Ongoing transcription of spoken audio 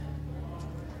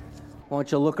Why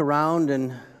don't you look around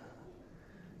and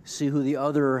see who the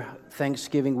other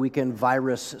Thanksgiving weekend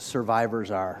virus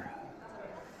survivors are.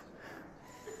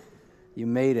 You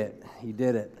made it. You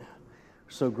did it.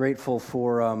 We're so grateful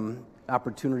for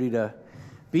opportunity to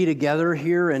be together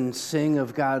here and sing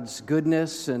of God's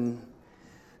goodness and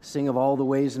sing of all the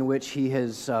ways in which He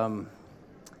has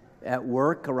at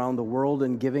work around the world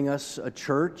and giving us a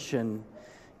church and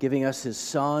giving us His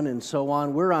Son and so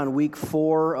on. We're on week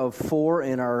 4 of 4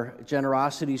 in our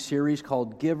generosity series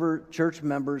called Church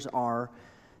Members Are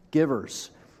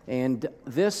Givers. And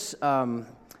this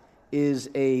is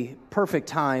a perfect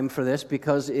time for this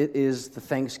because it is the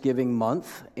Thanksgiving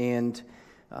month. And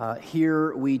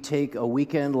here we take a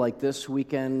weekend like this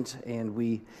weekend and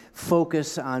we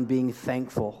focus on being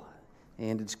thankful.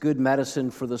 And it's good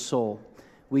medicine for the soul.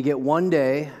 We get one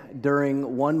day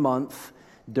during 1 month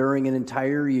during an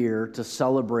entire year to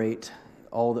celebrate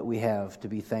all that we have, to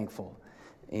be thankful.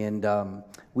 And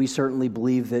we certainly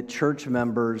believe that church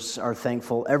members are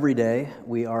thankful every day.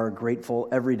 We are grateful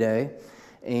every day.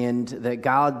 And that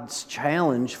God's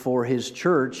challenge for His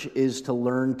church is to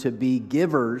learn to be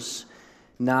givers,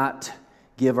 not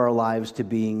give our lives to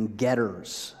being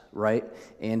getters, right?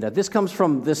 And this comes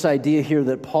from this idea here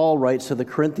that Paul writes to the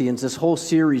Corinthians. This whole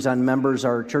series on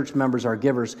church members are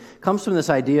givers, comes from this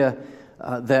idea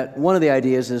that one of the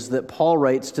ideas is that Paul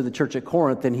writes to the church at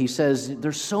Corinth, and he says,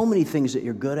 there's so many things that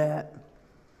you're good at.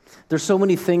 There's so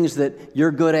many things that you're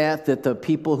good at that the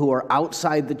people who are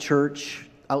outside the church,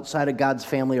 outside of God's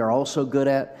family, are also good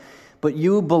at. But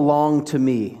you belong to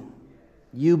me.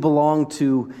 You belong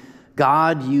to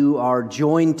God. You are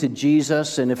joined to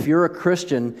Jesus. And if you're a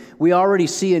Christian, we already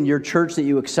see in your church that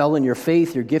you excel in your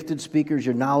faith, your gifted speakers,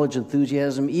 your knowledge,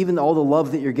 enthusiasm, even all the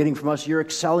love that you're getting from us. You're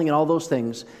excelling in all those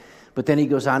things. But then he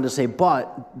goes on to say,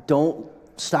 but don't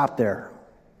stop there.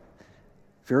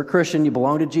 If you're a Christian, you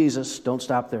belong to Jesus, don't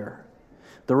stop there.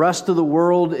 The rest of the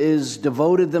world is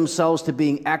devoted themselves to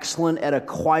being excellent at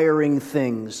acquiring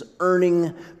things,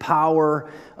 earning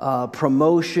power,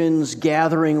 promotions,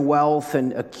 gathering wealth,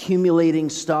 and accumulating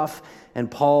stuff. And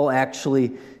Paul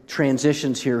actually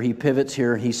transitions here. He pivots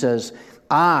here. He says,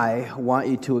 I want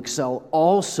you to excel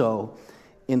also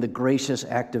in the gracious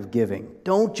act of giving.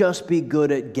 Don't just be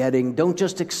good at getting. Don't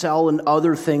just excel in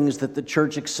other things that the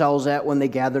church excels at when they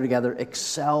gather together.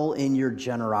 Excel in your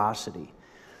generosity.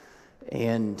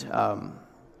 And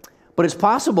but it's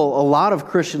possible a lot of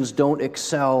Christians don't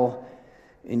excel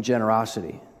in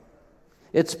generosity.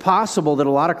 It's possible that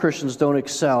a lot of Christians don't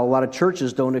excel, a lot of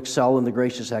churches don't excel in the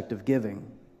gracious act of giving.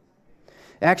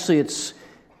 Actually, it's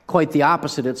quite the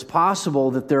opposite. It's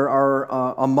possible that there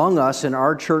are among us in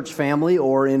our church family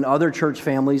or in other church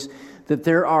families that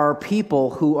there are people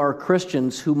who are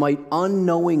Christians who might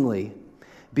unknowingly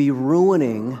be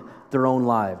ruining their own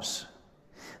lives.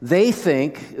 They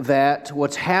think that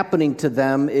what's happening to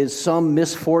them is some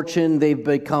misfortune, they've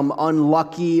become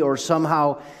unlucky, or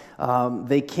somehow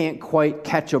they can't quite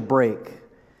catch a break.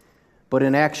 But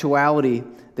in actuality,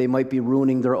 they might be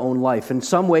ruining their own life. In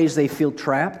some ways, they feel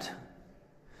trapped.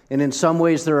 And in some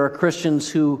ways, there are Christians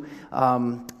who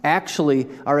actually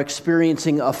are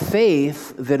experiencing a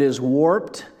faith that is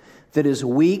warped, that is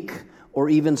weak, or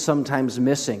even sometimes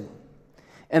missing.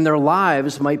 And their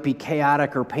lives might be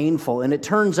chaotic or painful. And it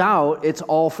turns out it's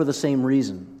all for the same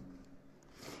reason.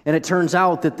 And it turns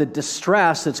out that the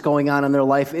distress that's going on in their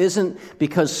life isn't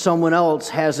because someone else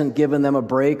hasn't given them a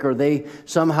break or they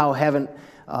somehow haven't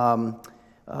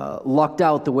lucked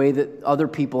out the way that other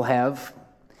people have.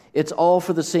 It's all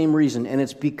for the same reason, and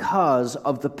it's because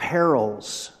of the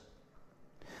perils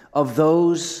of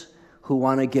those who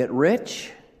want to get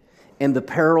rich and the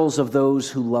perils of those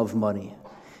who love money.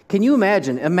 Can you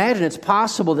imagine? Imagine it's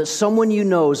possible that someone you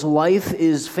know's life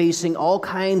is facing all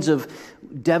kinds of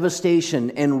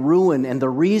devastation and ruin, and the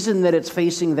reason that it's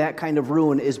facing that kind of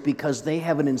ruin is because they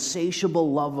have an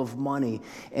insatiable love of money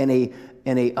and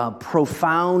a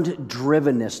profound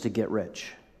drivenness to get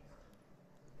rich.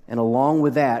 And along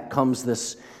with that comes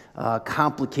this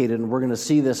complicated, and we're going to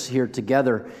see this here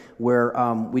together, where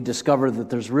we discover that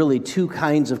there's really two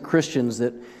kinds of Christians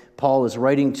that Paul is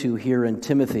writing to here in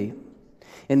Timothy.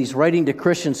 And he's writing to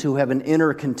Christians who have an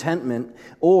inner contentment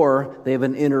or they have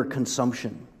an inner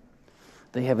consumption.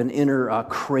 They have an inner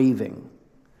craving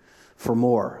for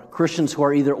more. Christians who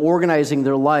are either organizing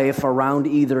their life around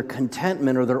either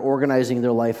contentment or they're organizing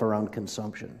their life around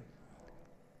consumption.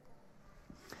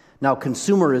 Now,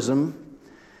 consumerism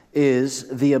is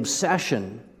the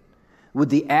obsession with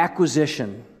the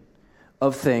acquisition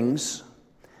of things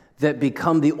that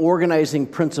become the organizing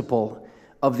principle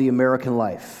of the American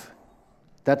life.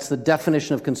 That's the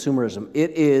definition of consumerism.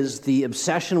 It is the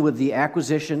obsession with the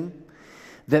acquisition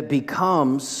that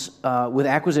becomes, with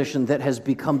acquisition, that has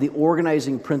become the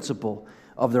organizing principle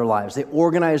of their lives. They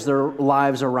organize their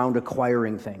lives around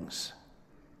acquiring things.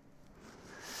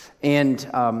 And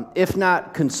if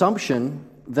not consumption,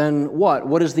 then what?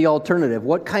 What is the alternative?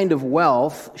 What kind of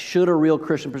wealth should a real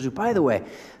Christian pursue? By the way,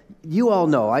 you all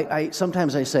know,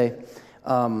 sometimes I say,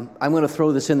 I'm going to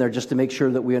throw this in there just to make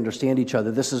sure that we understand each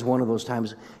other. This is one of those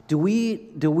times. Do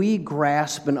we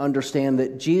grasp and understand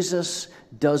that Jesus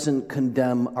doesn't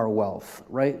condemn our wealth,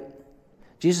 right?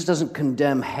 Jesus doesn't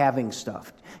condemn having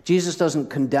stuff. Jesus doesn't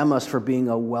condemn us for being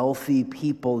a wealthy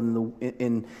people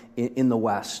in the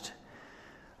West.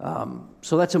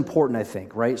 So that's important, I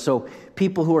think, right? So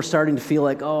people who are starting to feel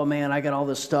like, oh man, I got all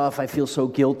this stuff, I feel so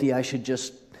guilty, I should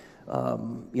just,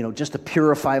 just to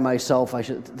purify myself, I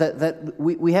should.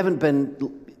 We haven't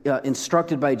been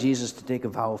instructed by Jesus to take a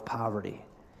vow of poverty,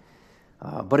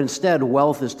 but instead,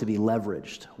 wealth is to be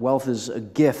leveraged. Wealth is a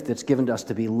gift that's given to us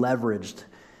to be leveraged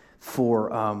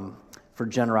for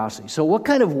generosity. So, what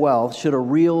kind of wealth should a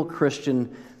real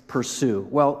Christian pursue?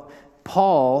 Well,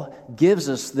 Paul gives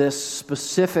us this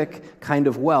specific kind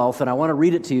of wealth, and I want to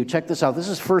read it to you. Check this out. This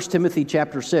is 1 Timothy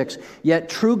chapter 6. Yet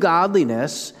true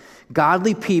godliness,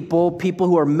 godly people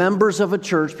who are members of a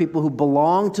church, people who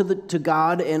belong to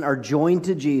God and are joined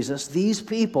to Jesus, these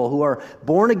people who are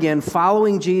born again,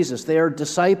 following Jesus, they are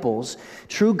disciples.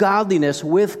 True godliness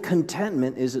with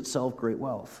contentment is itself great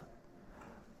wealth.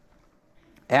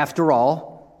 After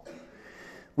all,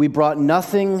 we brought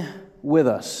nothing with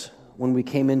us when we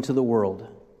came into the world,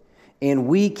 and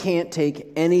we can't take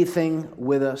anything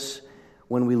with us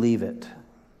when we leave it.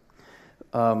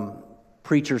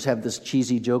 Preachers have this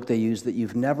cheesy joke they use that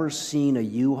you've never seen a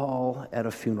U-Haul at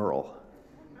a funeral.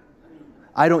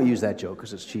 I don't use that joke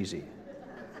because it's cheesy,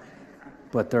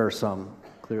 but there are some,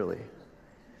 clearly.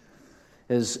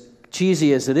 As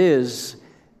cheesy as it is,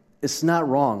 it's not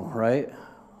wrong, right?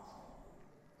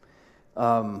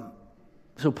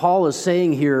 So Paul is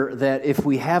saying here that if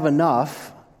we have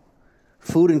enough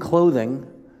food and clothing,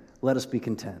 let us be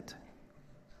content.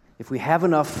 If we have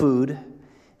enough food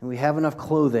and we have enough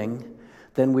clothing,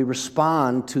 then we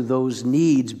respond to those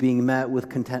needs being met with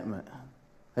contentment.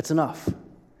 That's enough.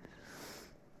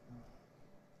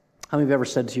 How many of you have ever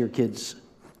said to your kids,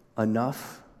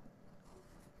 enough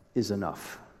is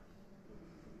enough?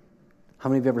 How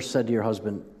many of you have ever said to your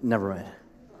husband, never mind?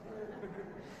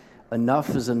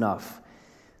 Enough is enough.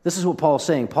 This is what Paul is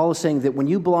saying. Paul is saying that when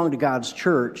you belong to God's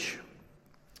church,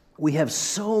 we have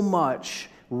so much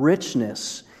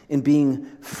richness in being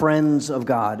friends of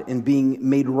God and being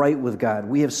made right with God.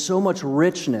 We have so much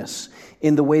richness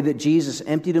in the way that Jesus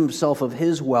emptied himself of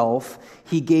his wealth.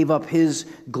 He gave up his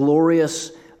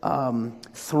glorious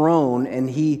throne, and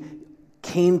he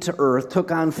came to earth, took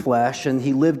on flesh, and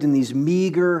he lived in these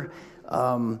meager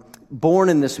born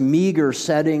in this meager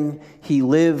setting. He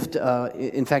lived,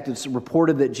 in fact, it's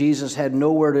reported that Jesus had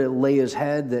nowhere to lay his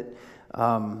head, that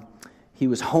he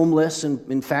was homeless and,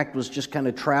 in fact, was just kind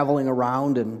of traveling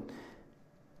around.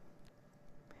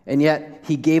 And yet,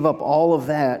 he gave up all of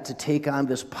that to take on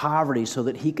this poverty so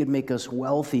that he could make us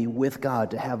wealthy with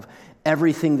God, to have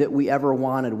everything that we ever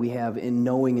wanted, we have in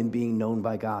knowing and being known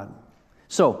by God.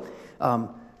 So,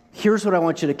 here's what I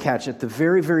want you to catch. At the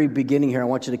very, very beginning here, I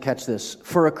want you to catch this.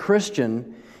 For a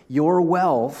Christian, your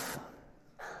wealth,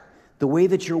 the way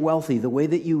that you're wealthy, the way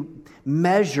that you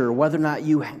measure whether or not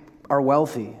you are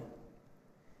wealthy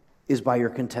is by your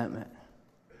contentment.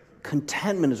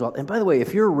 Contentment is wealth. And by the way,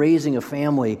 if you're raising a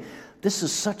family, this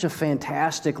is such a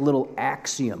fantastic little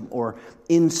axiom or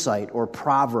insight or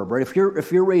proverb, right?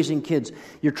 If you're raising kids,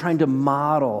 you're trying to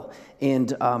model and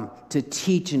to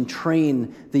teach and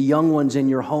train the young ones in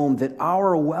your home that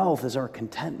our wealth is our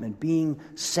contentment, being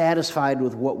satisfied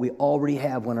with what we already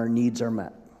have when our needs are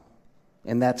met.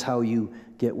 And that's how you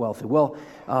get wealthy. Well,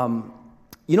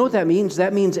 you know what that means?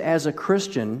 That means as a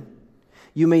Christian,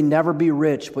 you may never be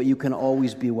rich, but you can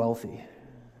always be wealthy.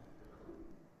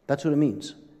 That's what it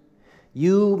means.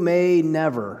 You may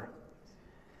never,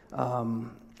 or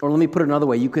let me put it another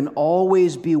way, you can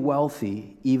always be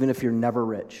wealthy even if you're never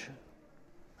rich.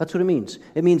 That's what it means.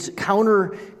 It means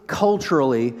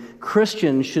counter-culturally,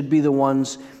 Christians should be the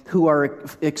ones who are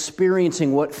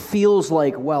experiencing what feels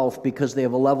like wealth because they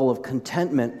have a level of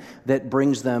contentment that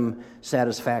brings them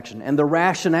satisfaction. And the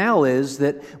rationale is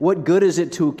that what good is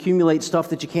it to accumulate stuff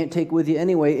that you can't take with you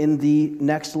anyway in the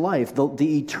next life,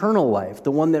 the eternal life, the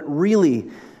one that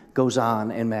really goes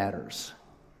on and matters.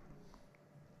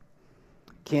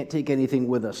 Can't take anything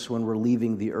with us when we're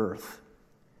leaving the earth.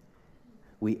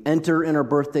 We enter in our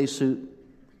birthday suit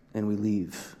and we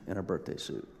leave in our birthday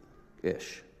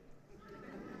suit-ish.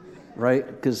 Right?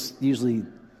 Because usually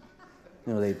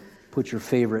They put your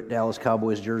favorite Dallas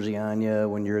Cowboys jersey on you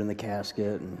when you're in the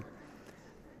casket.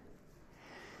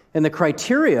 And the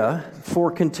criteria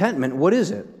for contentment, what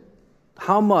is it?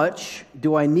 How much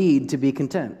do I need to be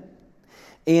content?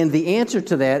 And the answer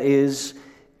to that is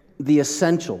the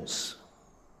essentials.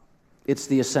 It's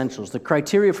the essentials. The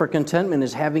criteria for contentment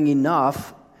is having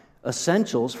enough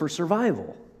essentials for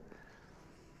survival.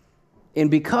 And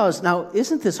now,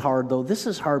 isn't this hard, though? This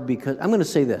is hard because, I'm going to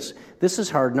say this. This is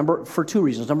hard for two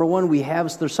reasons. Number one,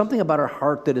 there's something about our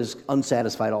heart that is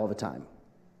unsatisfied all the time.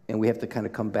 And we have to kind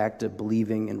of come back to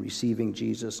believing and receiving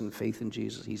Jesus and faith in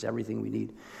Jesus. He's everything we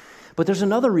need. But there's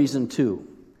another reason, too.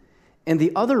 And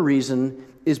the other reason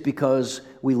is because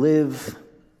we live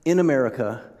in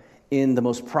America in the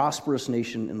most prosperous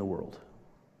nation in the world.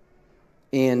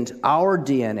 And our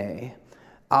DNA,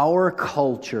 our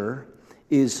culture,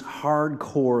 is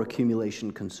hardcore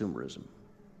accumulation consumerism.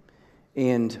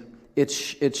 And it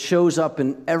shows up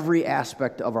in every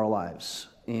aspect of our lives.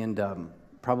 And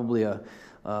probably a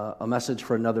message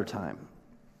for another time.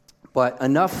 But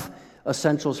enough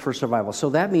essentials for survival. So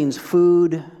that means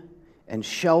food and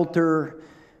shelter,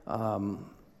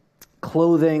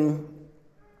 clothing.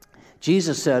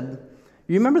 Jesus said,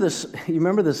 you remember this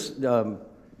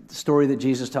story that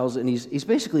Jesus tells, and he's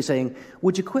basically saying,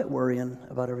 would you quit worrying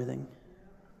about everything?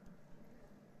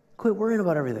 Quit worrying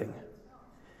about everything.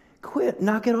 Quit,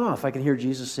 knock it off. I can hear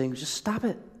Jesus saying, just stop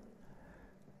it.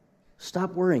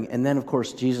 Stop worrying. And then, of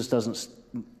course, Jesus doesn't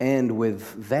end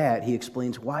with that. He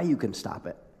explains why you can stop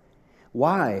it.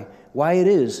 Why it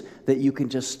is that you can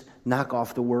just knock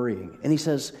off the worrying. And he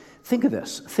says, think of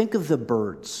this. Think of the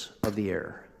birds of the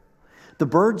air. The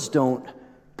birds don't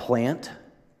plant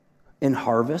and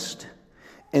harvest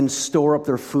and store up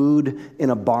their food in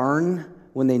a barn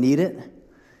when they need it.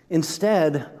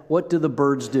 Instead, what do the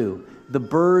birds do? The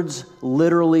birds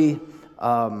literally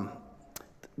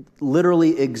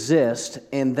exist,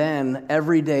 and then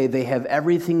every day they have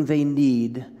everything they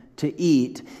need to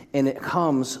eat, and it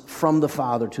comes from the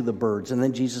Father to the birds. And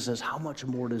then Jesus says, how much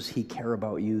more does he care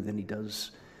about you than he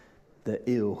does the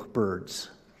birds?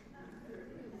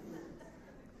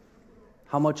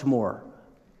 How much more?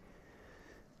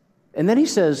 And then he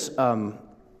says,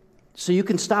 so you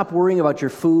can stop worrying about your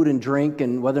food and drink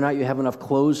and whether or not you have enough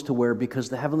clothes to wear because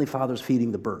the Heavenly Father's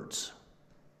feeding the birds.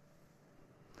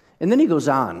 And then he goes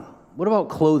on, what about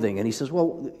clothing? And he says,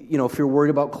 well, if you're worried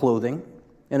about clothing,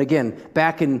 and again,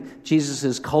 back in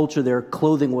Jesus' culture there,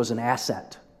 clothing was an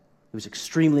asset. It was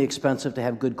extremely expensive to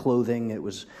have good clothing. It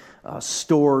was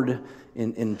stored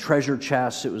in treasure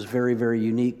chests. It was very, very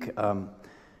unique,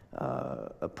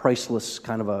 a priceless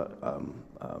kind of a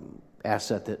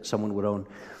asset that someone would own.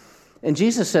 And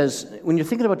Jesus says, when you're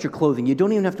thinking about your clothing, you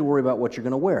don't even have to worry about what you're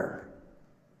going to wear.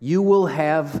 You will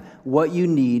have what you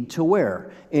need to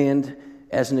wear. And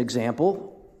as an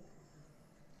example,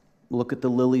 look at the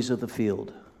lilies of the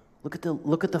field. Look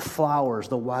at the flowers,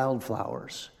 the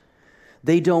wildflowers.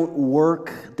 They don't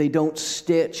work, they don't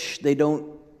stitch, they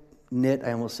don't knit.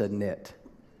 I almost said knit.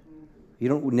 You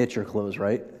don't knit your clothes,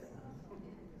 right?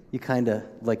 You kind of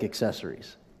like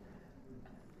accessories.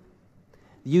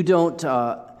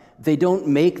 They don't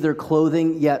make their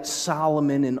clothing, yet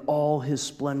Solomon in all his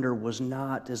splendor was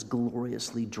not as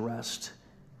gloriously dressed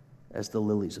as the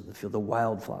lilies of the field, the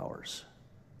wildflowers.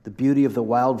 The beauty of the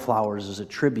wildflowers is a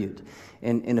tribute.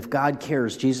 And if God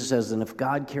cares, Jesus says, and if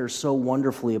God cares so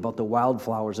wonderfully about the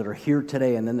wildflowers that are here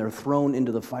today and then they're thrown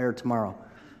into the fire tomorrow,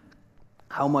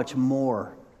 how much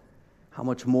more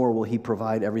will he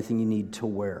provide everything you need to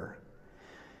wear?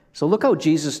 So look how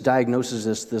Jesus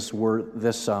diagnoses this word.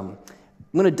 I'm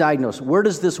going to diagnose. Where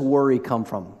does this worry come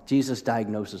from? Jesus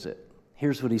diagnoses it.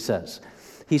 Here's what he says.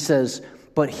 He says,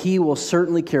 but he will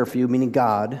certainly care for you, meaning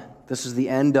God. This is the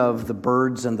end of the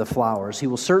birds and the flowers. He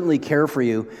will certainly care for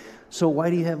you. So why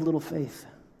do you have little faith?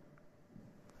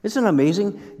 Isn't it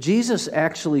amazing? Jesus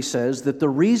actually says that the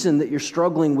reason that you're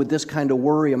struggling with this kind of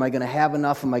worry, am I going to have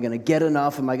enough? Am I going to get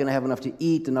enough? Am I going to have enough to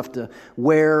eat, enough to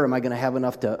wear? Am I going to have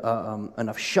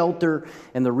enough shelter?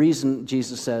 And the reason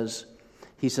Jesus says,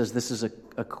 he says this is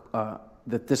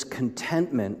that this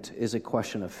contentment is a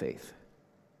question of faith.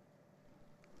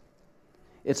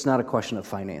 It's not a question of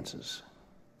finances.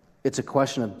 It's a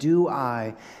question of, do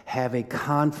I have a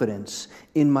confidence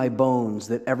in my bones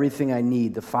that everything I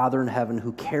need, the Father in heaven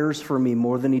who cares for me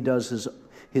more than he does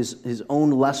his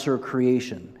own lesser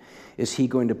creation, is he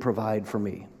going to provide for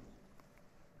me?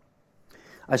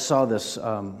 I saw this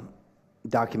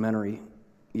documentary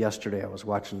yesterday. I was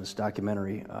watching this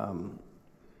documentary,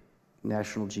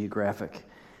 National Geographic,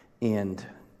 and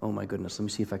oh my goodness, let me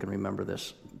see if I can remember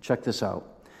this. Check this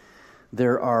out.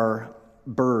 There are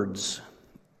birds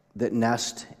that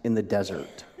nest in the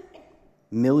desert.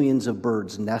 Millions of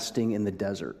birds nesting in the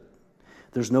desert.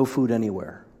 There's no food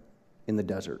anywhere in the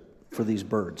desert for these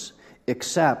birds,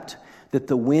 except that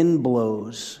the wind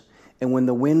blows, and when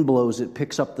the wind blows, it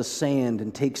picks up the sand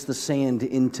and takes the sand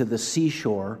into the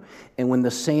seashore, and when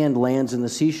the sand lands in the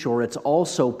seashore, it's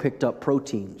also picked up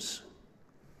proteins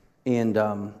and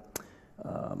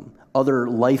other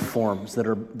life forms that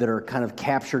are kind of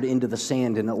captured into the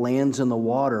sand, and it lands in the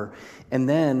water, and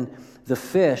then the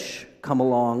fish come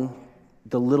along,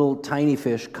 the little tiny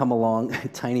fish come along,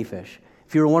 tiny fish.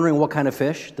 If you were wondering what kind of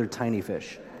fish, they're tiny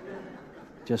fish.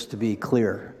 Just to be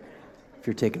clear, if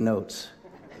you're taking notes.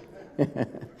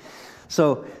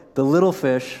 So the little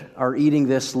fish are eating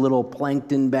this little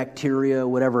plankton, bacteria,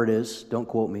 whatever it is. Don't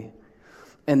quote me.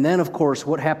 And then, of course,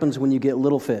 what happens when you get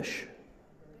little fish?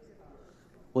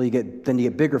 Well, you get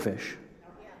bigger fish.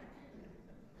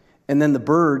 And then the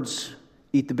birds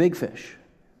eat the big fish.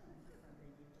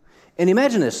 And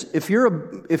imagine this,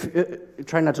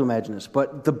 try not to imagine this,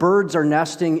 but the birds are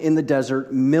nesting in the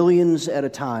desert millions at a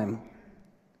time,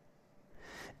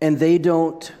 and they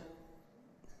don't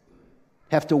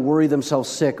have to worry themselves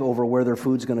sick over where their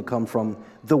food's going to come from.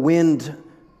 The wind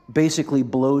basically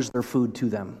blows their food to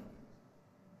them.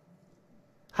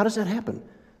 How does that happen?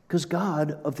 Because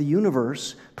God of the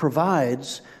universe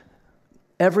provides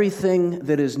everything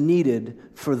that is needed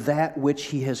for that which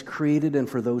He has created and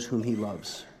for those whom He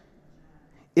loves.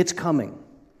 It's coming.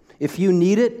 If you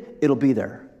need it, it'll be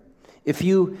there. If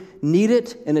you need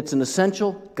it and it's an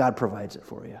essential, God provides it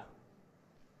for you.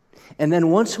 And then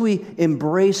once we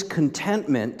embrace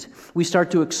contentment, we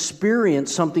start to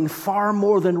experience something far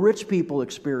more than rich people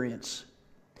experience.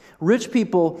 Rich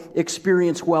people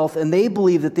experience wealth, and they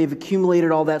believe that they've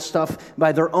accumulated all that stuff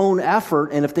by their own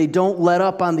effort, and if they don't let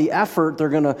up on the effort, they're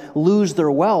going to lose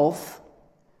their wealth.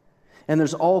 And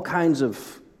there's all kinds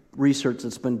of research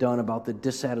that's been done about the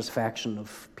dissatisfaction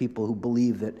of people who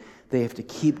believe that they have to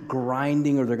keep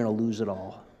grinding or they're going to lose it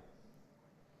all.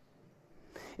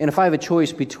 And if I have a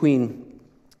choice between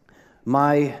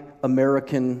my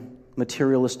American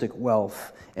materialistic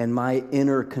wealth and my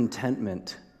inner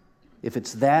contentment, if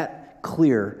it's that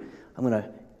clear, I'm going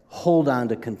to hold on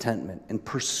to contentment and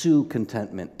pursue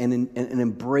contentment and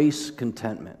embrace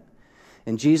contentment.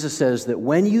 And Jesus says that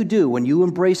when you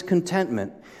embrace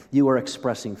contentment, you are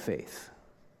expressing faith.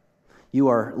 You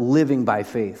are living by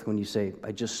faith when you say,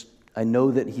 I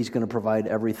know that He's going to provide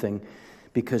everything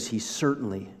because He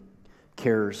certainly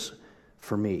cares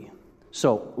for me.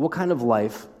 So, what kind of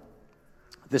life?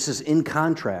 This is in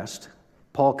contrast.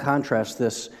 Paul contrasts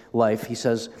this life. He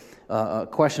says, a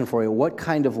question for you. What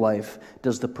kind of life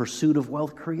does the pursuit of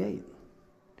wealth create?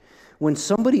 When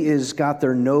somebody is got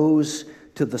their nose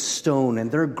to the stone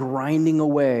and they're grinding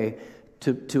away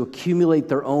to accumulate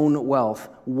their own wealth,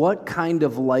 what kind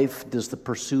of life does the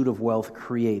pursuit of wealth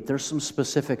create? There's some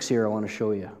specifics here I want to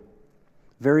show you.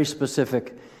 Very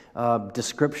specific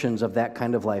descriptions of that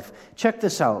kind of life. Check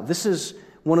this out. This is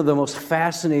one of the most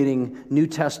fascinating New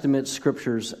Testament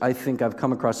scriptures I think I've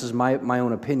come across. This is my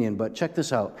own opinion, but check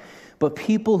this out. But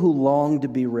people who long to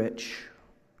be rich,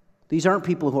 these aren't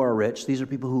people who are rich. These are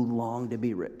people who long to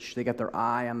be rich. They got their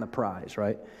eye on the prize,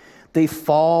 right? They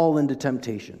fall into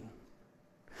temptation.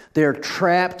 They are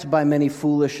trapped by many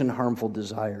foolish and harmful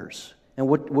desires. And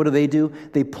what do?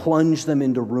 They plunge them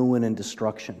into ruin and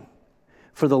destruction.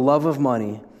 For the love of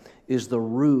money is the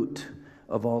root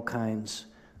of all kinds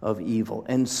of evil.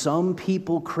 And some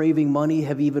people craving money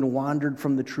have even wandered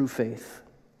from the true faith.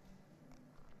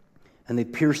 And they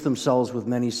pierce themselves with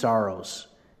many sorrows.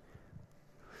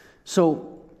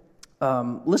 So,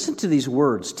 listen to these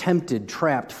words: tempted,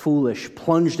 trapped, foolish,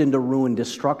 plunged into ruin,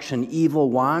 destruction, evil,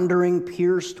 wandering,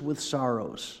 pierced with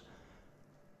sorrows,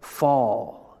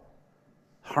 fall,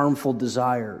 harmful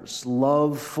desires,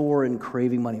 love for and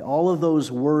craving money. All of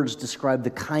those words describe the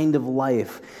kind of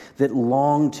life that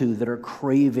long to, that are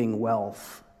craving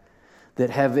wealth, that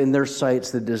have in their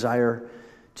sights the desire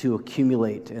to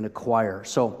accumulate and acquire.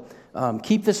 So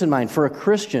keep this in mind. For a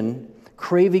Christian,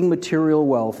 craving material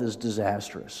wealth is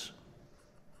disastrous.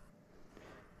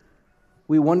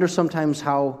 We wonder sometimes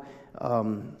how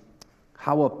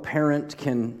a parent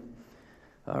can,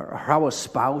 or how a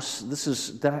spouse,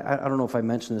 I don't know if I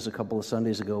mentioned this a couple of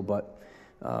Sundays ago, but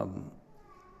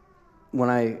when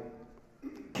I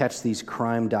catch these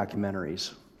crime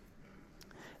documentaries,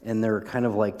 and they're kind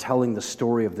of like telling the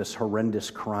story of this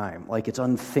horrendous crime, like it's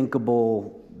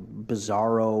unthinkable,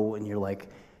 bizarro, and you're like,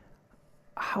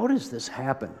 how does this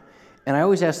happen? And I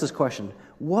always ask this question: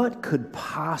 what could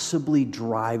possibly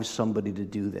drive somebody to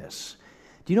do this?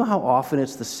 Do you know how often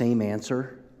it's the same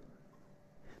answer?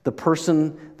 The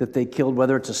person that they killed,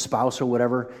 whether it's a spouse or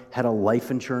whatever, had a life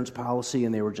insurance policy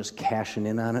and they were just cashing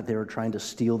in on it. They were trying to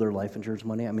steal their life insurance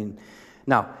money. I mean,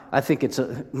 now, I think it's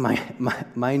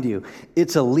mind you,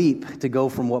 it's a leap to go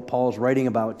from what Paul's writing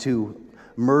about to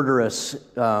murderous,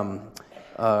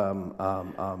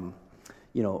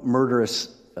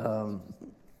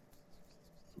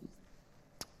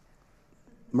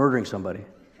 murdering somebody.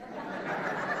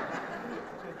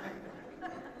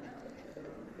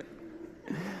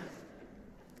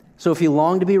 So if you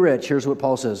long to be rich, here's what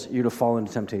Paul says, you're to fall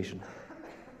into temptation.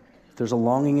 If there's a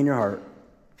longing in your heart,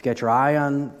 if you got your eye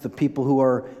on the people who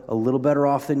are a little better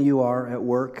off than you are at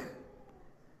work,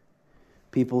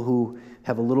 people who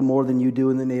have a little more than you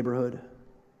do in the neighborhood.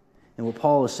 And what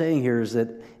Paul is saying here is that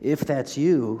if that's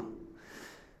you,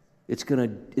 it's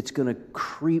going to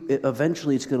creep,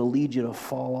 eventually it's going to lead you to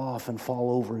fall off and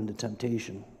fall over into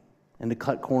temptation and to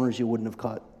cut corners you wouldn't have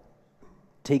cut,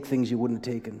 take things you wouldn't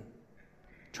have taken.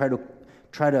 Try to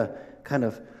kind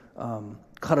of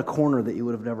cut a corner that you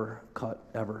would have never cut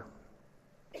ever.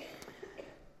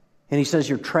 And he says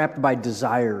you're trapped by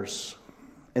desires.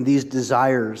 And these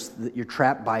desires that you're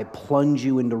trapped by plunge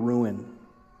you into ruin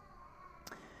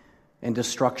and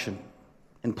destruction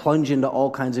and plunge into all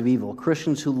kinds of evil.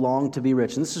 Christians who long to be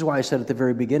rich. And this is why I said at the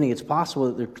very beginning, it's possible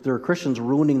that there are Christians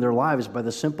ruining their lives by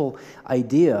the simple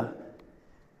idea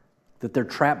that they're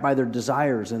trapped by their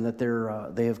desires and that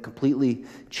they have completely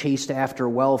chased after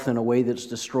wealth in a way that's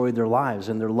destroyed their lives,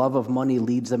 and their love of money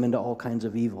leads them into all kinds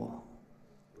of evil.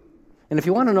 And if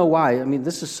you want to know why, I mean,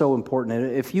 this is so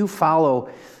important. If you follow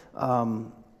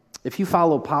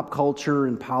pop culture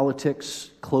and politics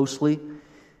closely,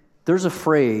 there's a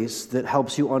phrase that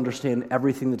helps you understand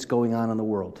everything that's going on in the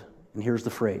world. And here's the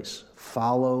phrase: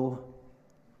 follow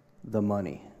the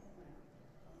money.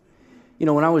 You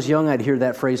know, when I was young, I'd hear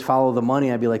that phrase, follow the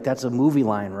money. I'd be like, that's a movie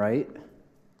line, right?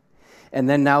 And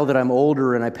then now that I'm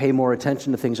older and I pay more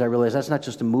attention to things, I realize that's not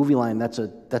just a movie line, that's a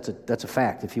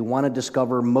fact. If you want to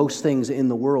discover most things in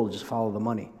the world, just follow the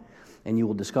money, and you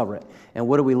will discover it. And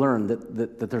what do we learn?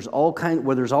 That there's all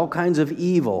kinds of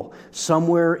evil,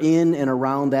 somewhere in and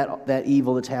around that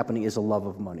evil that's happening is a love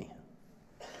of money,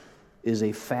 is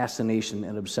a fascination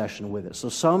and obsession with it. So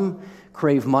some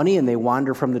crave money and they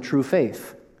wander from the true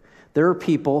faith. There are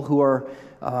people who are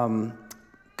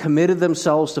committed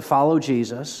themselves to follow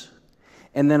Jesus,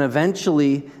 and then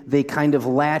eventually they kind of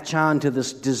latch on to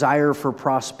this desire for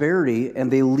prosperity,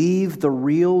 and they leave the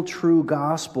real, true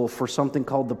gospel for something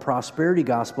called the prosperity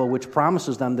gospel, which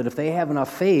promises them that if they have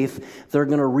enough faith, they're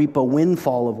going to reap a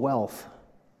windfall of wealth.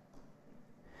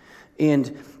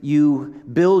 And you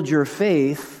build your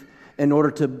faith in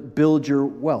order to build your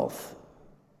wealth.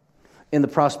 And the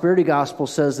prosperity gospel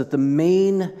says that the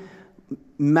main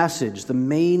message, the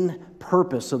main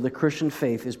purpose of the Christian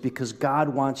faith is because God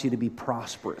wants you to be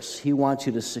prosperous. He wants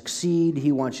you to succeed.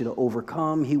 He wants you to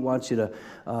overcome. He wants you to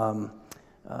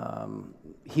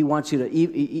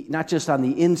not just on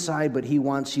the inside, but he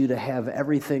wants you to have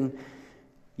everything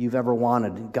you've ever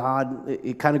wanted. God,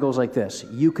 it kind of goes like this: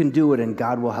 you can do it, and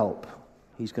God will help.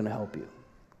 He's going to help you.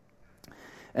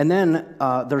 And then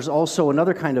there's also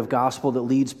another kind of gospel that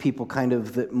leads people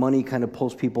that money kind of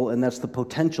pulls people, and that's the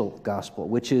potential gospel,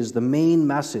 which is the main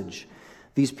message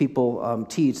these people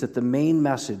teach, that the main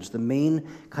message, the main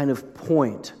kind of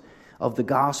point of the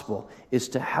gospel is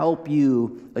to help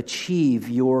you achieve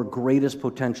your greatest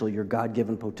potential, your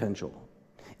God-given potential.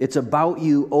 It's about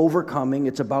you overcoming,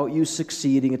 it's about you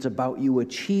succeeding, it's about you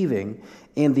achieving,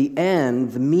 and the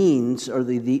end, the means, or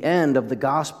the end of the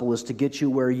gospel is to get you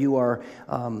where you are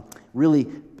really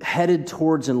headed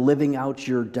towards and living out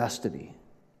your destiny.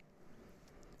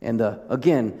 And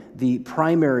again, the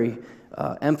primary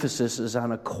emphasis is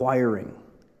on acquiring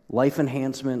life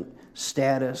enhancement,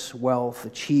 status, wealth,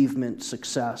 achievement,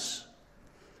 success.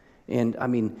 And I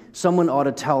mean, someone ought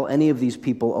to tell any of these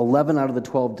people, 11 out of the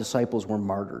 12 disciples were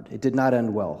martyred. It did not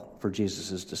end well for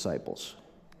Jesus' disciples.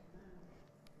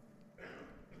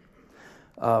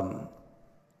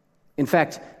 In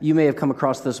fact, you may have come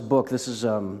across this book. This is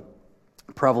a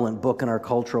prevalent book in our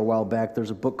culture a while back. There's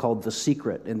a book called The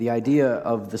Secret. And the idea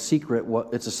of The Secret,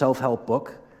 it's a self-help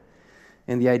book.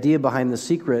 And the idea behind The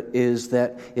Secret is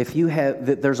that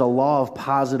that there's a law of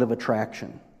positive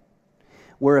attraction,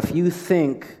 where if you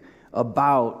think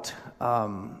about,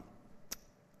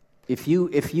 if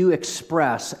you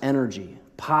express energy,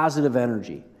 positive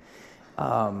energy,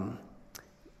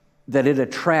 that it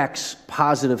attracts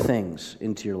positive things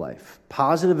into your life.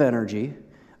 Positive energy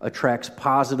attracts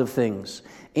positive things,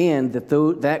 and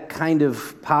that kind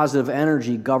of positive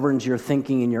energy governs your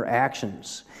thinking and your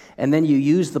actions. And then you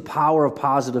use the power of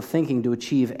positive thinking to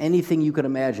achieve anything you could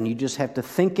imagine. You just have to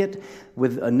think it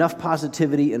with enough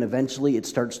positivity, and eventually it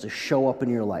starts to show up in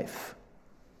your life.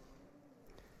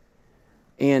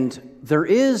 And there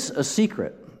is a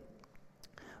secret,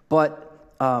 but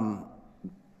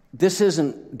this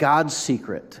isn't God's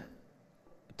secret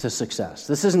to success.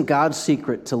 This isn't God's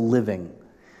secret to living.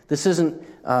 This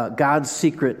isn't God's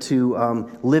secret to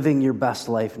living your best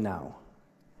life now.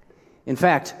 In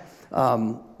fact,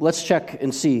 let's check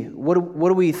and see. What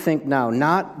do we think now?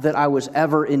 Not that I was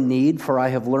ever in need, for I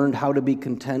have learned how to be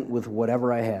content with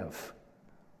whatever I have.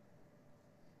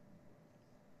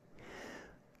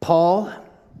 Paul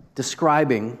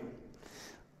describing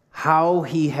how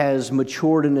he has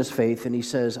matured in his faith, and he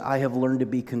says, I have learned to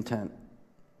be content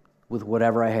with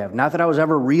whatever I have. Not that I was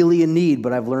ever really in need,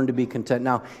 but I've learned to be content.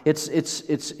 Now, it's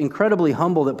incredibly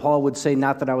humble that Paul would say,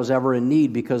 not that I was ever in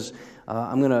need, because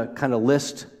I'm going to kind of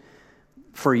list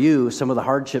for you some of the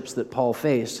hardships that Paul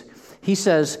faced. He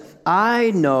says,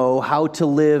 I know how to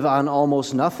live on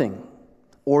almost nothing,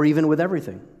 or even with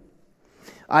everything.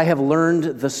 I have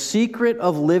learned the secret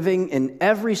of living in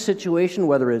every situation,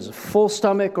 whether it's a full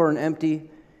stomach or an empty,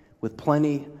 with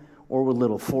plenty or with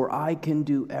little. For I can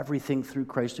do everything through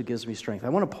Christ who gives me strength. I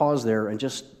want to pause there and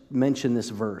just mention this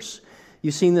verse.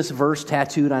 You've seen this verse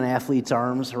tattooed on athletes'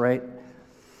 arms, right?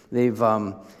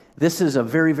 This is a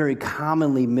very, very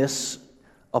commonly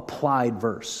misapplied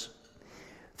verse.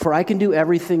 For I can do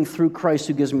everything through Christ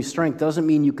who gives me strength doesn't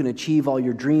mean you can achieve all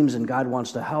your dreams and God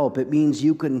wants to help. It means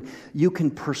you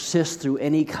can persist through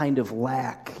any kind of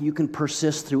lack. You can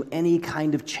persist through any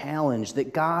kind of challenge.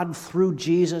 That God, through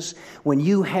Jesus, when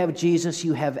you have Jesus,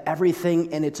 you have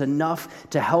everything, and it's enough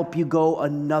to help you go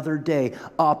another day,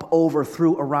 up, over,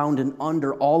 through, around, and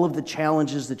under all of the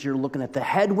challenges that you're looking at, the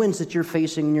headwinds that you're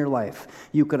facing in your life,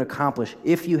 you can accomplish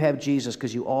if you have Jesus,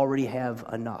 because you already have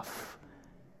enough.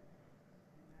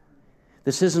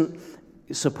 This isn't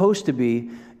supposed to be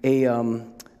a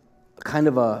kind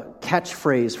of a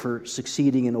catchphrase for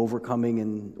succeeding and overcoming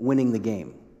and winning the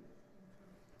game.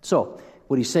 So,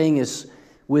 what he's saying is,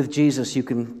 with Jesus, you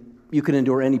can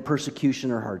endure any persecution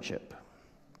or hardship.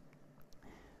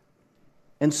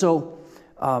 And so,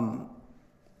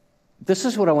 this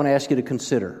is what I want to ask you to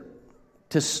consider.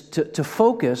 To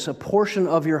focus a portion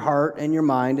of your heart and your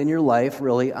mind and your life,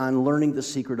 really, on learning the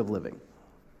secret of living.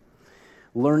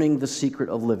 Learning the secret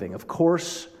of living. Of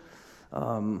course,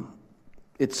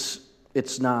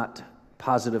 it's not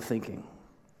positive thinking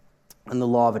and the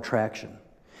law of attraction.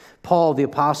 Paul, the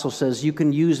apostle, says, you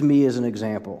can use me as an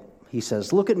example. He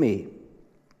says, look at me.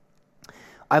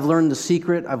 I've learned the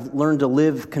secret. I've learned to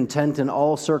live content in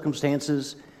all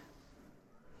circumstances.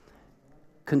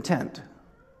 Content.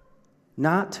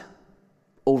 Not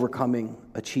overcoming,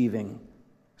 achieving,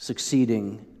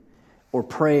 succeeding, or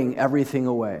praying everything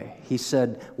away. He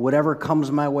said, whatever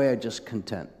comes my way, I just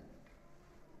content.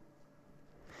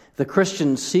 The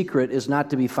Christian secret is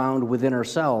not to be found within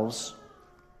ourselves,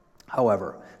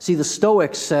 however. See, the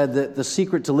Stoics said that the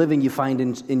secret to living you find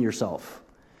in yourself.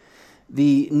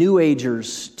 The New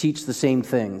Agers teach the same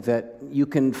thing, that you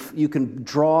can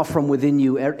draw from within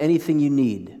you anything you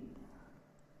need.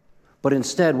 But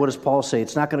instead, what does Paul say?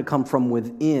 It's not going to come from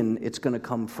within, it's going to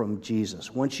come from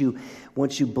Jesus. Once you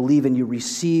believe and you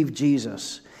receive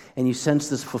Jesus, and you sense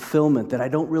this fulfillment that I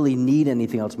don't really need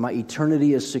anything else. My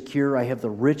eternity is secure. I have the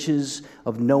riches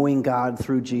of knowing God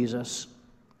through Jesus.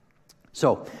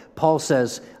 So, Paul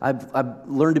says, I've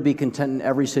learned to be content in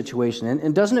every situation.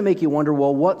 And doesn't it make you wonder,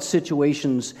 well, what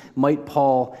situations might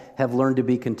Paul have learned to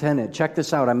be content in? Check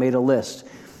this out. I made a list.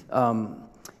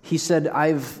 He said,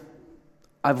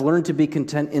 I've learned to be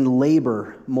content in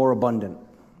labor more abundant.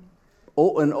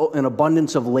 An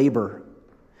abundance of labor.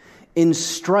 In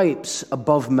stripes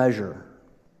above measure.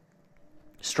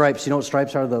 Stripes, you know what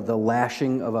stripes are? The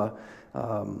lashing of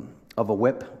a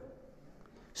whip.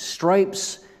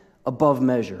 Stripes above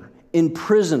measure. In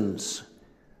prisons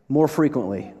more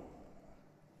frequently.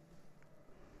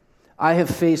 I have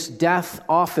faced death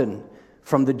often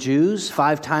from the Jews.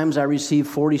 5 times I received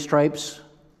 40 stripes.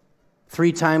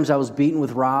 3 times I was beaten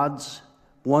with rods.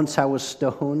 Once I was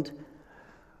stoned.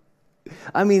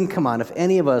 I mean, come on, if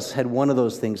any of us had one of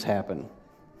those things happen,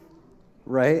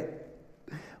 right?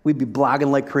 We'd be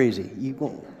blogging like crazy. You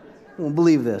won't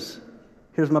believe this.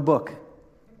 Here's my book.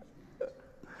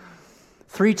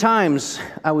 3 times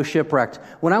I was shipwrecked.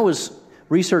 When I was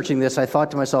researching this, I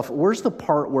thought to myself, where's the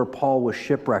part where Paul was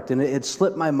shipwrecked? And it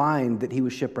slipped my mind that he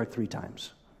was shipwrecked 3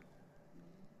 times.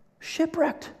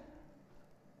 Shipwrecked.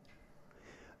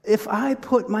 If I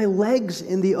put my legs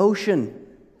in the ocean,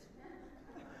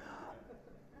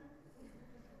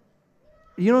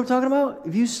 You know what I'm talking about?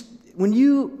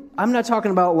 I'm not talking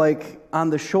about like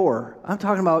on the shore. I'm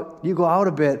talking about you go out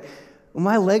a bit. When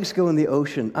my legs go in the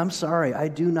ocean, I'm sorry, I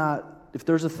do not, if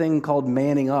there's a thing called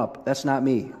manning up, that's not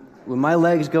me. When my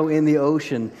legs go in the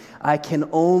ocean, I can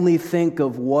only think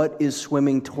of what is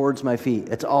swimming towards my feet.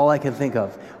 That's all I can think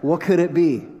of. What could it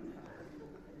be?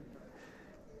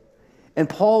 And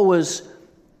Paul was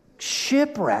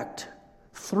shipwrecked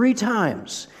 3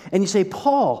 times. And you say,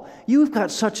 Paul, you've got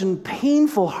such a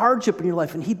painful hardship in your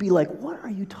life. And he'd be like, what are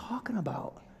you talking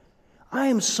about? I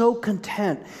am so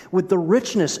content with the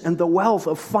richness and the wealth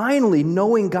of finally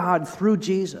knowing God through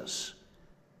Jesus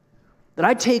that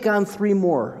I take on 3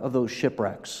 more of those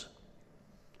shipwrecks,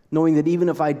 knowing that even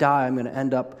if I die, I'm going to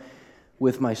end up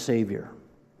with my Savior.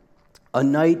 A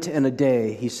night and a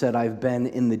day, he said, I've been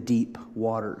in the deep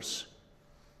waters.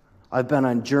 I've been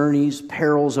on journeys,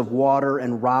 perils of water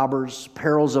and robbers,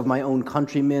 perils of my own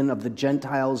countrymen, of the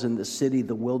Gentiles in the city,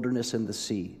 the wilderness, and the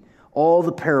sea. All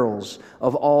the perils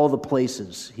of all the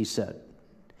places, he said.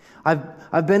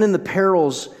 I've been in the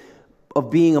perils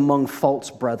of being among false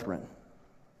brethren,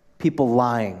 people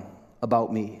lying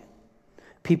about me,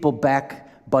 people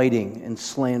backbiting and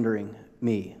slandering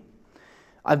me.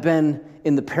 I've been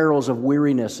in the perils of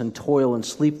weariness and toil and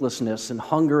sleeplessness and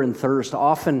hunger and thirst.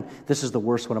 Often, this is the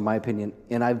worst one in my opinion,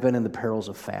 and I've been in the perils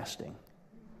of fasting.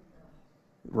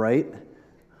 Right?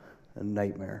 A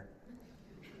nightmare.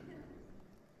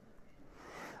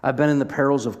 I've been in the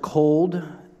perils of cold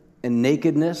and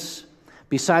nakedness.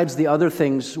 Besides the other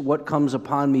things, what comes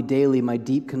upon me daily, my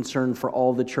deep concern for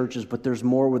all the churches, but there's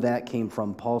more where that came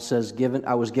from. Paul says,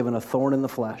 I was given a thorn in the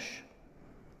flesh,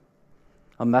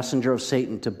 a messenger of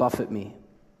Satan to buffet me.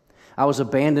 I was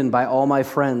abandoned by all my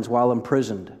friends while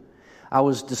imprisoned. I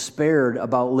was despaired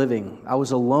about living. I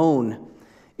was alone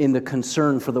in the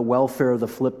concern for the welfare of the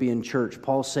Philippian church.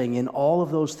 Paul's saying, in all of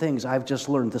those things, I've just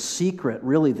learned the secret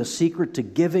to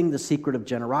giving, the secret of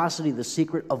generosity, the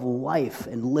secret of life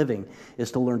and living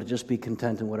is to learn to just be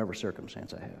content in whatever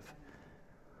circumstance I have.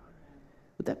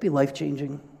 Would that be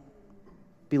life-changing?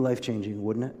 Be life-changing,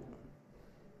 wouldn't it?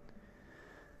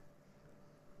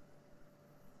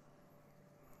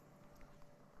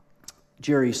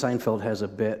 Jerry Seinfeld has a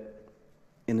bit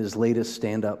in his latest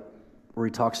stand-up where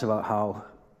he talks about how,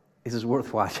 this is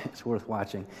worth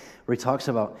watching, where he talks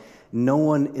about no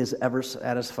one is ever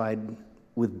satisfied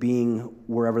with being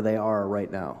wherever they are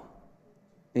right now.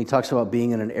 And he talks about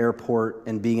being in an airport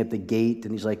and being at the gate,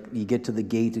 and he's like, you get to the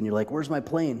gate and you're like, where's my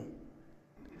plane?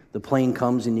 The plane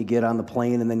comes and you get on the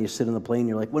plane and then you sit in the plane and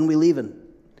you're like, when are we leaving?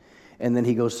 And then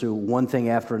he goes through one thing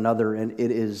after another, and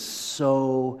it is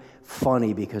so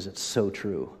funny because it's so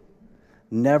true.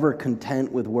 Never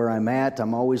content with where I'm at.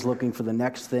 I'm always looking for the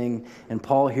next thing. And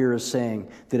Paul here is saying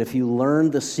that if you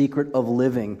learn the secret of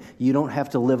living, you don't have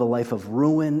to live a life of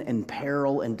ruin and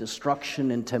peril and destruction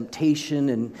and temptation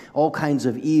and all kinds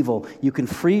of evil. You can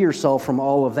free yourself from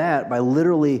all of that by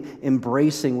literally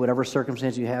embracing whatever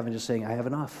circumstance you have and just saying, I have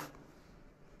enough.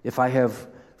 If I have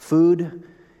food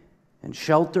and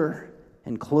shelter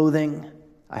and clothing,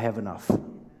 I have enough.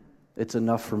 It's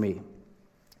enough for me.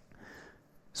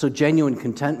 So genuine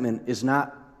contentment is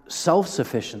not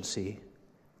self-sufficiency,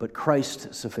 but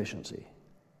Christ-sufficiency.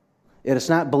 It's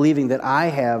not believing that I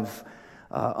have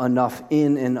enough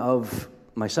in and of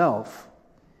myself,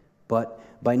 but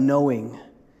by knowing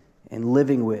and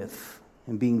living with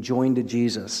and being joined to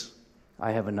Jesus,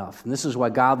 I have enough. And this is why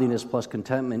godliness plus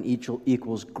contentment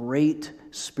equals great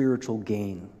spiritual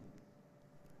gain.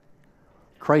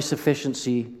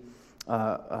 Christ-sufficiency,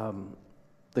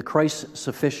 the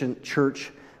Christ-sufficient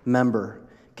church member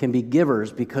can be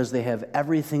givers because they have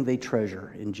everything they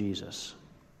treasure in Jesus.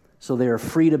 So they are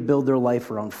free to build their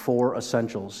life around 4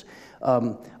 essentials. I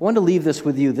wanted to leave this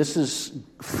with you. This is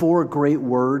 4 great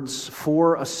words,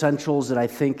 4 essentials that I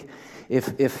think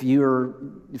if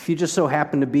you just so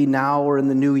happen to be now or in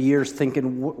the new years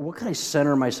thinking, what can I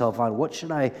center myself on? What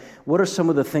are some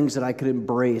of the things that I could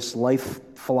embrace, life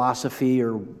philosophy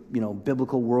or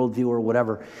biblical worldview or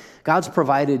whatever? God's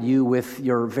provided you with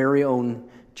your very own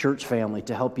church family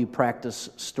to help you practice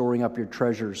storing up your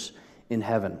treasures in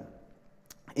heaven.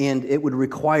 And it would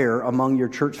require, among your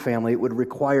church family,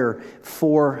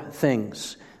 4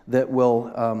 things that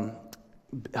will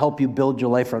help you build your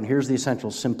life around. Here's the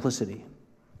essentials: simplicity.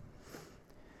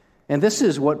 And this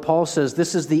is what Paul says,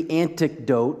 this is the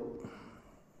antidote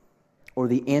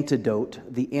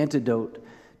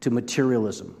to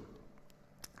materialism.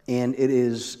 And it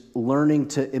is learning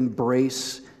to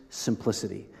embrace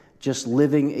simplicity, just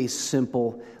living a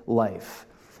simple life.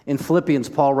 In Philippians,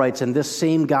 Paul writes, and this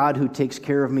same God who takes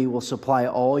care of me will supply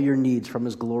all your needs from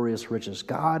his glorious riches.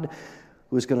 God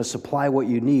who is going to supply what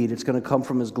you need. It's going to come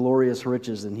from his glorious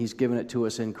riches, and he's given it to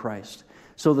us in Christ.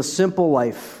 So the simple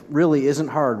life really isn't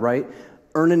hard, right?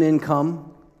 Earn an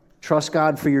income, trust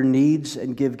God for your needs,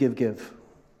 and give.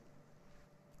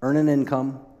 Earn an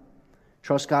income,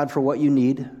 trust God for what you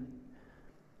need,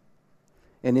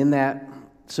 and in that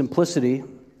simplicity,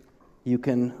 you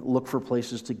can look for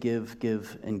places to give,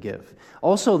 and give.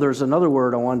 Also, there's another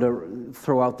word I wanted to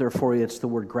throw out there for you. It's the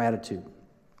word gratitude.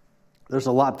 There's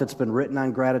a lot that's been written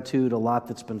on gratitude, a lot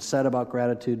that's been said about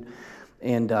gratitude.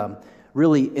 And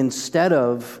really, instead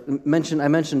of, I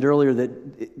mentioned earlier that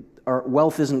our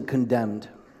wealth isn't condemned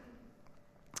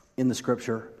in the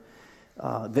Scripture.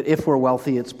 That if we're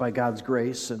wealthy, it's by God's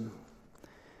grace. And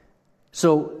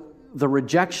so the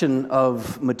rejection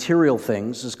of material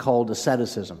things is called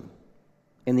asceticism.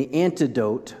 And the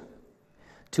antidote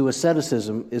to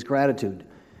asceticism is gratitude.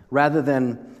 Rather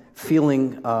than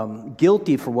feeling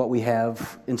guilty for what we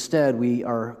have, instead we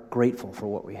are grateful for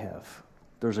what we have.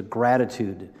 There's a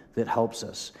gratitude that helps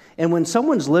us. And when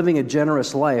someone's living a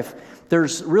generous life,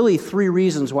 there's really 3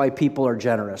 reasons why people are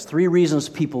generous, 3 reasons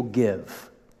people give.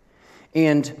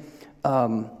 And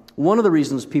one of the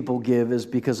reasons people give is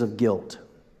because of guilt.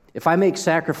 If I make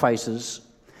sacrifices,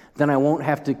 then I won't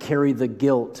have to carry the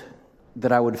guilt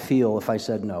that I would feel if I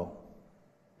said no.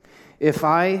 If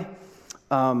I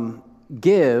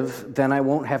give, then I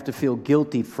won't have to feel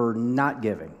guilty for not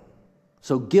giving.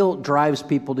 So guilt drives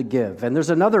people to give. And there's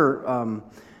another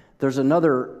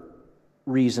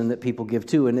reason that people give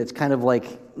too, and it's kind of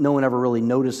like no one ever really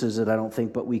notices it, I don't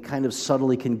think, but we kind of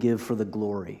subtly can give for the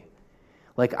glory.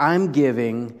 Like I'm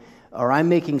giving or I'm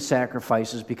making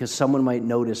sacrifices because someone might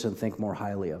notice and think more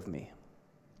highly of me.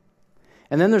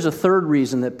 And then there's a third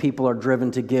reason that people are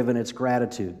driven to give, and it's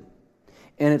gratitude.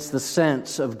 And it's the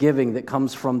sense of giving that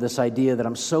comes from this idea that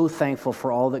I'm so thankful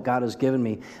for all that God has given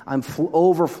me. I'm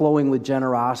overflowing with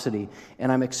generosity,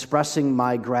 and I'm expressing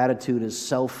my gratitude as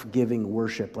self-giving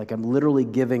worship. Like I'm literally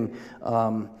giving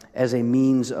as a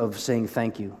means of saying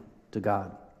thank you to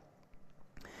God.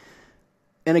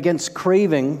 And against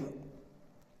craving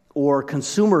or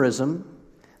consumerism,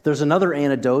 there's another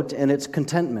antidote, and it's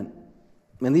contentment.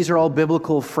 And these are all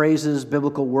biblical phrases,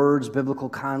 biblical words, biblical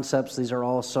concepts. These are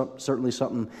all certainly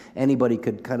something anybody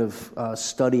could kind of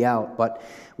study out. But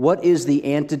what is the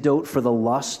antidote for the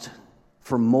lust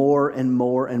for more and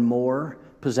more and more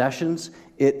possessions?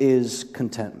 It is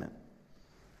contentment.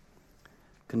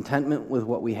 Contentment with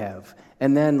what we have.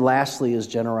 And then lastly is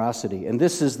generosity. And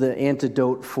this is the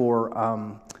antidote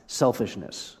for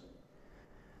selfishness.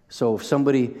 So if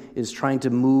somebody is trying to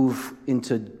move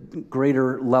into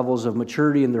greater levels of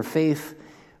maturity in their faith,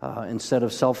 instead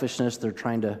of selfishness, they're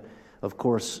trying to, of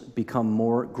course,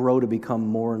 grow to become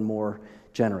more and more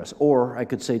generous. Or I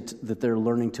could say that they're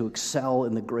learning to excel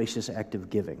in the gracious act of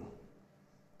giving.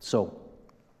 So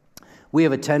we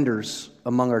have attenders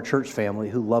among our church family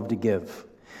who love to give.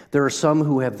 There are some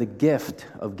who have the gift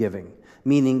of giving,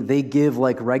 meaning they give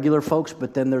like regular folks,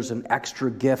 but then there's an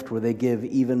extra gift where they give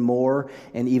even more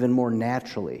and even more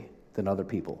naturally than other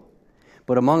people.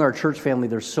 But among our church family,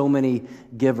 there's so many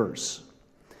givers.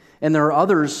 And there are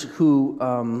others who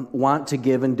want to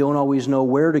give and don't always know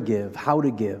where to give, how to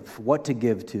give, what to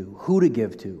give to, who to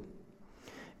give to.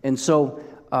 And so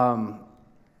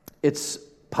it's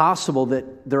possible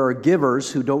that there are givers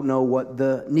who don't know what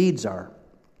the needs are.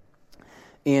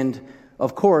 And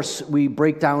of course, we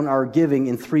break down our giving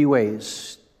in 3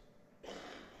 ways: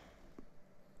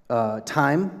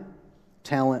 time,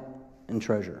 talent, and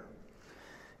treasure.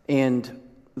 And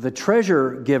the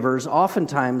treasure givers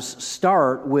oftentimes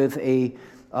start with a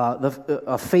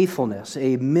faithfulness,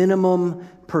 a minimum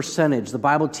percentage. The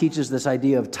Bible teaches this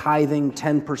idea of tithing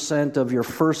 10% of your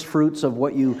first fruits of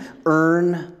what you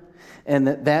earn, and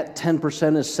that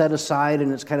 10% is set aside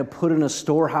and it's kind of put in a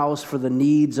storehouse for the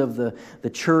needs of the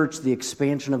church, the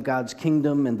expansion of God's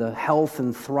kingdom, and the health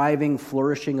and thriving,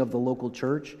 flourishing of the local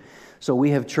church. So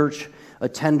we have church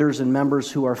attenders and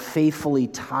members who are faithfully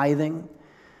tithing.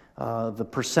 The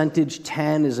percentage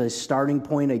 10 is a starting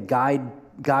point, a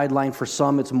guideline for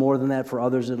some. It's more than that. For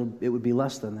others, it would be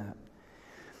less than that.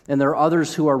 And there are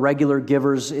others who are regular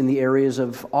givers in the areas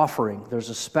of offering. There's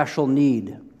a special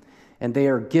need, and they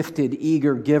are gifted,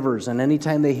 eager givers. And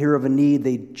anytime they hear of a need,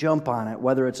 they jump on it,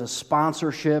 whether it's a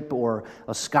sponsorship or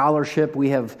a scholarship.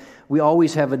 We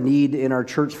always have a need in our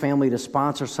church family to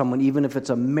sponsor someone, even if it's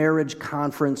a marriage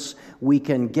conference,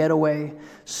 weekend getaway,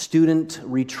 student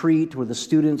retreat where the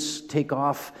students take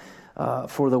off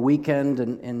for the weekend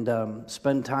and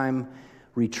spend time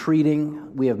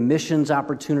retreating. We have missions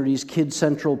opportunities, Kids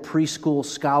Central, preschool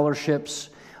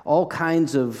scholarships, all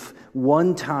kinds of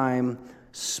one-time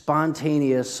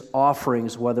spontaneous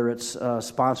offerings, whether it's a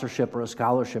sponsorship or a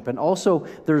scholarship. And also,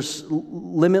 there's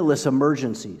limitless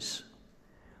emergencies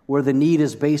where the need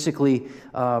is basically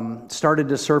started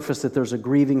to surface that there's a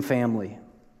grieving family,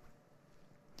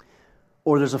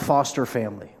 or there's a foster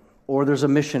family, or there's a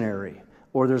missionary,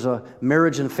 or there's a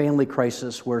marriage and family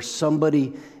crisis where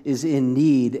somebody is in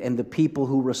need and the people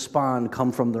who respond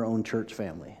come from their own church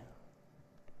family.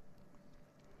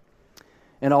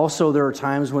 And also there are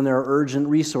times when there are urgent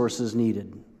resources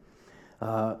needed.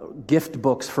 Gift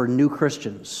books for new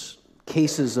Christians,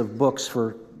 cases of books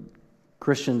for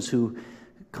Christians who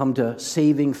come to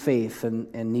saving faith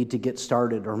and need to get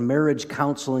started, or marriage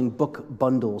counseling book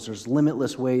bundles. There's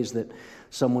limitless ways that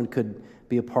someone could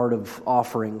be a part of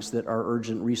offerings that are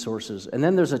urgent resources. And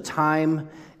then there's a time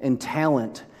and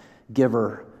talent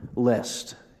giver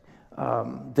list.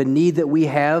 The need that we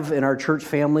have in our church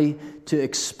family to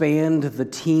expand the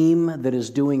team that is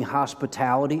doing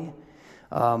hospitality.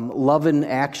 Love in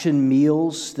Action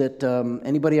meals, that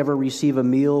anybody ever receive a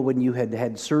meal when you had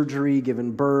had surgery,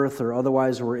 given birth, or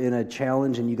otherwise were in a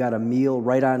challenge and you got a meal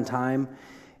right on time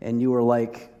and you were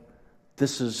like,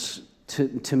 this is,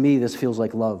 to me, this feels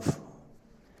like love.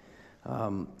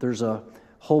 There's a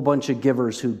whole bunch of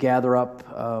givers who gather up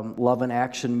Love in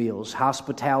Action meals,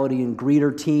 hospitality and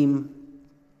greeter team,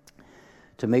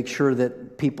 to make sure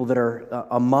that people that are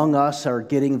among us are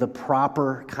getting the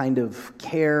proper kind of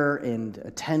care and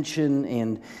attention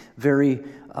and very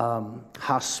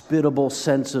hospitable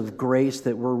sense of grace,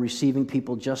 that we're receiving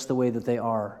people just the way that they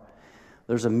are.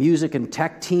 There's a music and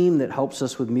tech team that helps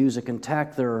us with music and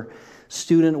tech. There are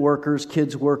student workers,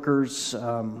 kids workers,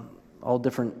 all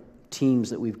different teams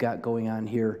that we've got going on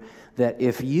here, that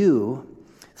if you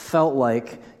felt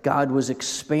like God was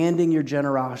expanding your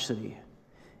generosity,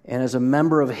 and as a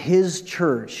member of His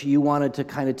church, you wanted to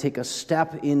kind of take a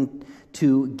step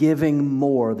into giving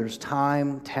more, there's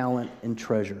time, talent, and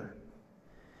treasure.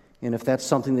 And if that's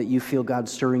something that you feel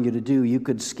God's stirring you to do, you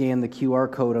could scan the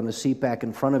QR code on the seat back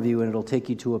in front of you, and it'll take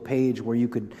you to a page where you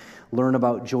could learn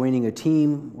about joining a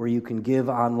team, where you can give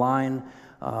online.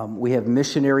 We have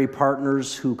missionary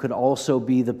partners who could also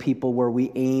be the people where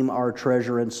we aim our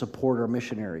treasure and support our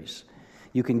missionaries.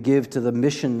 You can give to the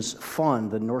missions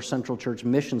fund, the North Central Church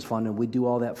Missions Fund, and we do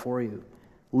all that for you.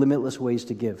 Limitless ways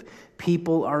to give.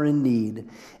 People are in need,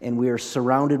 and we are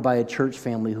surrounded by a church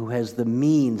family who has the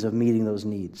means of meeting those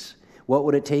needs. What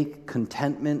would it take?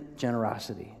 Contentment,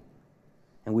 generosity.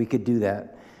 And we could do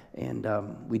that. And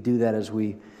we do that as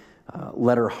we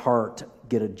let our heart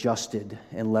get adjusted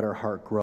and let our heart grow.